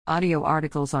Audio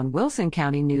articles on Wilson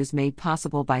County News made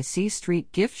possible by C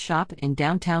Street Gift Shop in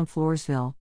downtown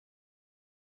Floresville.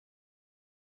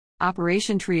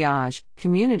 Operation Triage,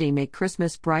 Community Make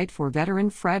Christmas Bright for veteran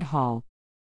Fred Hall.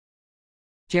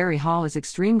 Jerry Hall is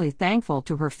extremely thankful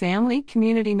to her family,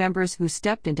 community members who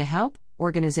stepped in to help,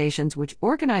 organizations which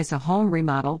organized a home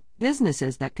remodel,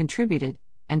 businesses that contributed,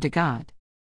 and to God.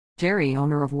 Jerry,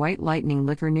 owner of White Lightning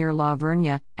Liquor near La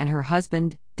Vernia, and her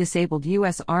husband, disabled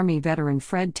U.S. Army veteran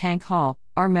Fred Tank Hall,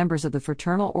 are members of the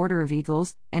Fraternal Order of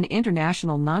Eagles, an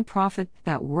international nonprofit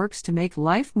that works to make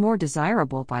life more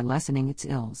desirable by lessening its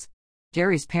ills.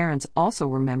 Jerry's parents also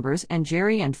were members, and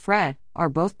Jerry and Fred are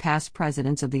both past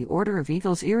presidents of the Order of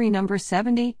Eagles Erie No.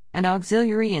 70, an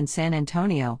auxiliary in San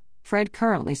Antonio. Fred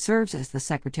currently serves as the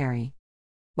secretary.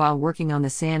 While working on the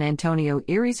San Antonio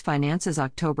Erie's finances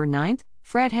October 9,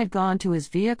 Fred had gone to his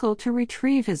vehicle to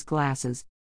retrieve his glasses.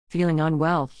 Feeling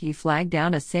unwell, he flagged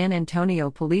down a San Antonio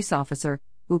police officer,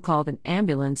 who called an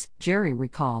ambulance, Jerry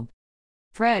recalled.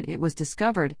 Fred, it was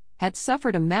discovered, had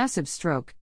suffered a massive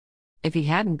stroke. If he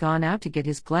hadn't gone out to get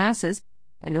his glasses,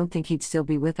 I don't think he'd still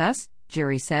be with us,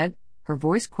 Jerry said, her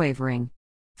voice quavering.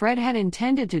 Fred had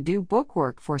intended to do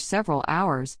bookwork for several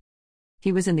hours.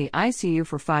 He was in the ICU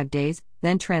for 5 days,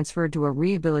 then transferred to a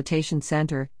rehabilitation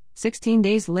center. 16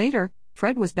 days later,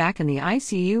 Fred was back in the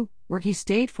ICU, where he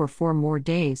stayed for 4 more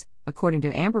days, according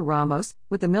to Amber Ramos,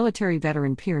 with the Military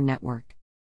Veteran Peer Network.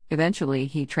 Eventually,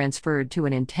 he transferred to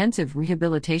an intensive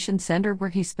rehabilitation center where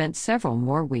he spent several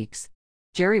more weeks.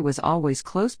 Jerry was always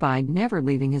close by, never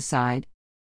leaving his side.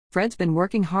 Fred's been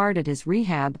working hard at his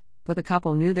rehab, but the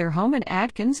couple knew their home in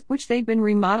Atkins, which they'd been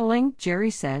remodeling, Jerry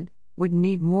said, would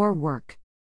need more work.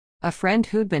 A friend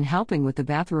who'd been helping with the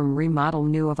bathroom remodel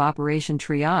knew of Operation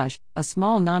Triage, a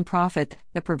small nonprofit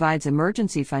that provides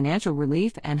emergency financial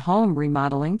relief and home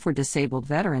remodeling for disabled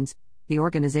veterans. The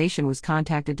organization was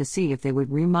contacted to see if they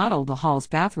would remodel the hall's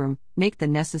bathroom, make the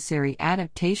necessary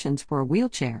adaptations for a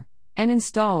wheelchair, and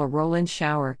install a roll-in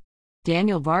shower.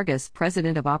 Daniel Vargas,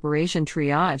 president of Operation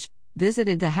Triage,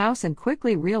 visited the house and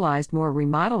quickly realized more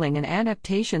remodeling and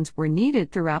adaptations were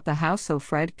needed throughout the house so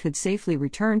Fred could safely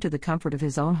return to the comfort of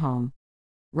his own home.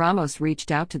 Ramos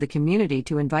reached out to the community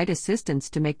to invite assistance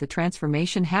to make the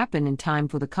transformation happen in time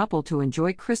for the couple to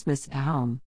enjoy Christmas at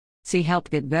home. She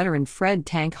helped get veteran Fred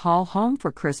Tank Hall home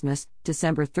for Christmas,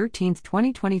 December 13,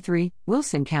 2023,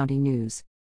 Wilson County News.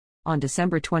 On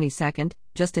December 22,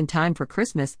 just in time for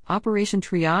Christmas, Operation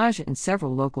Triage and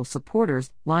several local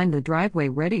supporters lined the driveway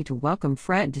ready to welcome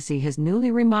Fred to see his newly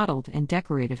remodeled and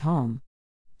decorated home.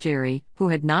 Jerry, who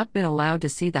had not been allowed to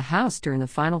see the house during the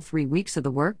final 3 weeks of the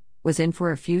work, was in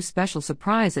for a few special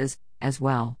surprises, as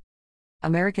well.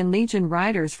 American Legion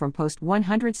riders from Post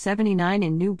 179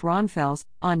 in New Braunfels,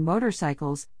 on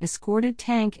motorcycles, escorted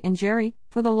Tank and Jerry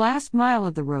for the last mile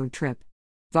of the road trip.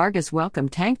 Vargas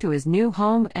welcomed Tank to his new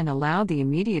home and allowed the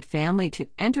immediate family to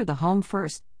enter the home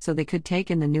first, so they could take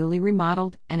in the newly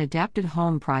remodeled and adapted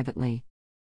home privately.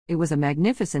 It was a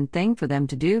magnificent thing for them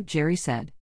to do, Jerry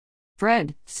said.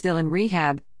 Fred, still in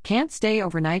rehab, can't stay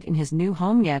overnight in his new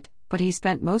home yet, but he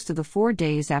spent most of the 4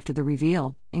 days after the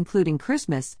reveal, including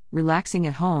Christmas, relaxing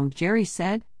at home, Jerry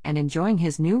said, and enjoying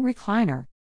his new recliner.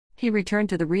 He returned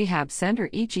to the rehab center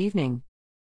each evening.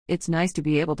 It's nice to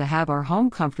be able to have our home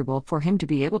comfortable for him to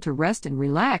be able to rest and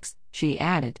relax, she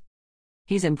added.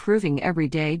 He's improving every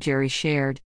day, Jerry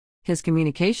shared. His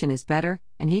communication is better,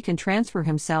 and he can transfer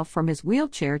himself from his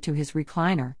wheelchair to his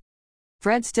recliner.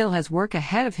 Fred still has work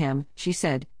ahead of him, she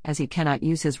said, as he cannot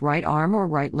use his right arm or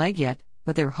right leg yet,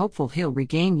 but they're hopeful he'll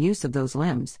regain use of those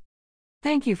limbs.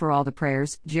 Thank you for all the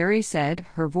prayers, Jerry said,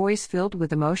 her voice filled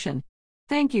with emotion.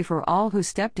 Thank you for all who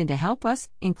stepped in to help us,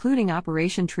 including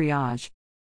Operation Triage.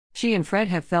 She and Fred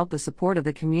have felt the support of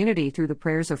the community through the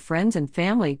prayers of friends and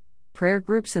family, prayer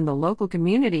groups in the local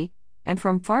community, and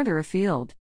from farther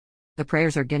afield. The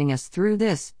prayers are getting us through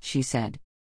this, she said.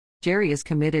 Jerry is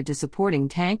committed to supporting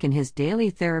Tank in his daily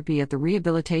therapy at the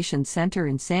Rehabilitation Center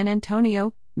in San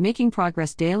Antonio, making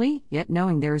progress daily, yet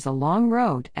knowing there is a long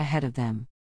road ahead of them.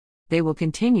 They will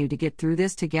continue to get through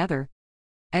this together.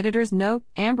 Editor's note: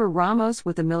 Amber Ramos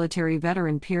with the Military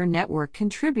Veteran Peer Network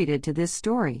contributed to this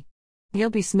story. Neil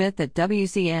B. Smith at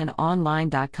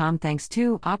WCNOnline.com. Thanks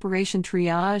to Operation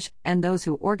Triage and those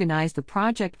who organized the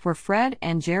project for Fred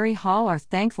and Jerry Hall are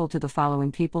thankful to the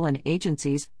following people and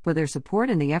agencies for their support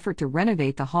in the effort to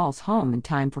renovate the Hall's home in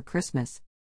time for Christmas.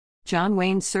 John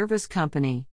Wayne Service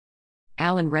Company,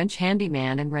 Allen Wrench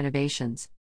Handyman and Renovations,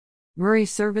 Murray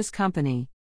Service Company,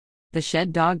 The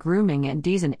Shed Dog Grooming and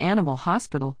Deason Animal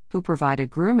Hospital, who provided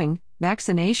grooming,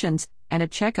 vaccinations, and a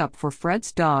checkup for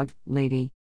Fred's dog,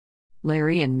 Lady.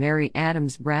 Larry and Mary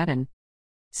Adams Braddon,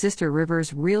 Sister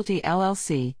Rivers Realty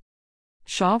LLC.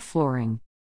 Shaw Flooring.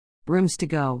 Rooms to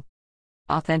Go.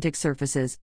 Authentic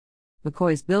Surfaces.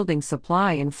 McCoy's Building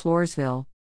Supply in Floresville.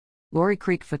 Lori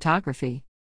Creek Photography.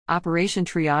 Operation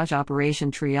Triage. Operation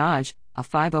Triage, a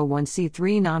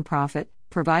 501c3 nonprofit,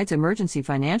 provides emergency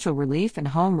financial relief and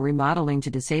home remodeling to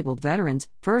disabled veterans,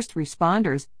 first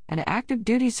responders, and active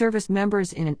duty service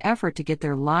members in an effort to get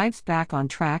their lives back on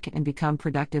track and become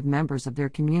productive members of their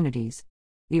communities.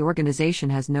 The organization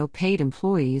has no paid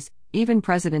employees, even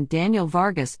President Daniel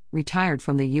Vargas, retired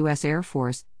from the U.S. Air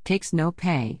Force, takes no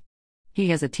pay. He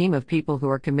has a team of people who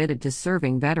are committed to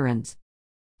serving veterans.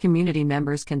 Community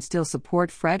members can still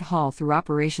support Fred Hall through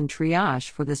Operation Triage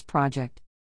for this project.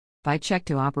 Buy check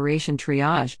to Operation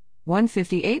Triage,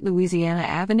 158 Louisiana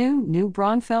Avenue, New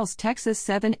Braunfels, Texas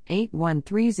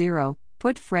 78130.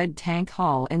 Put Fred Tank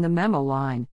Hall in the memo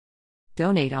line.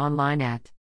 Donate online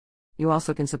at. You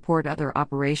also can support other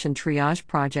Operation Triage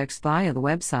projects via the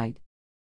website.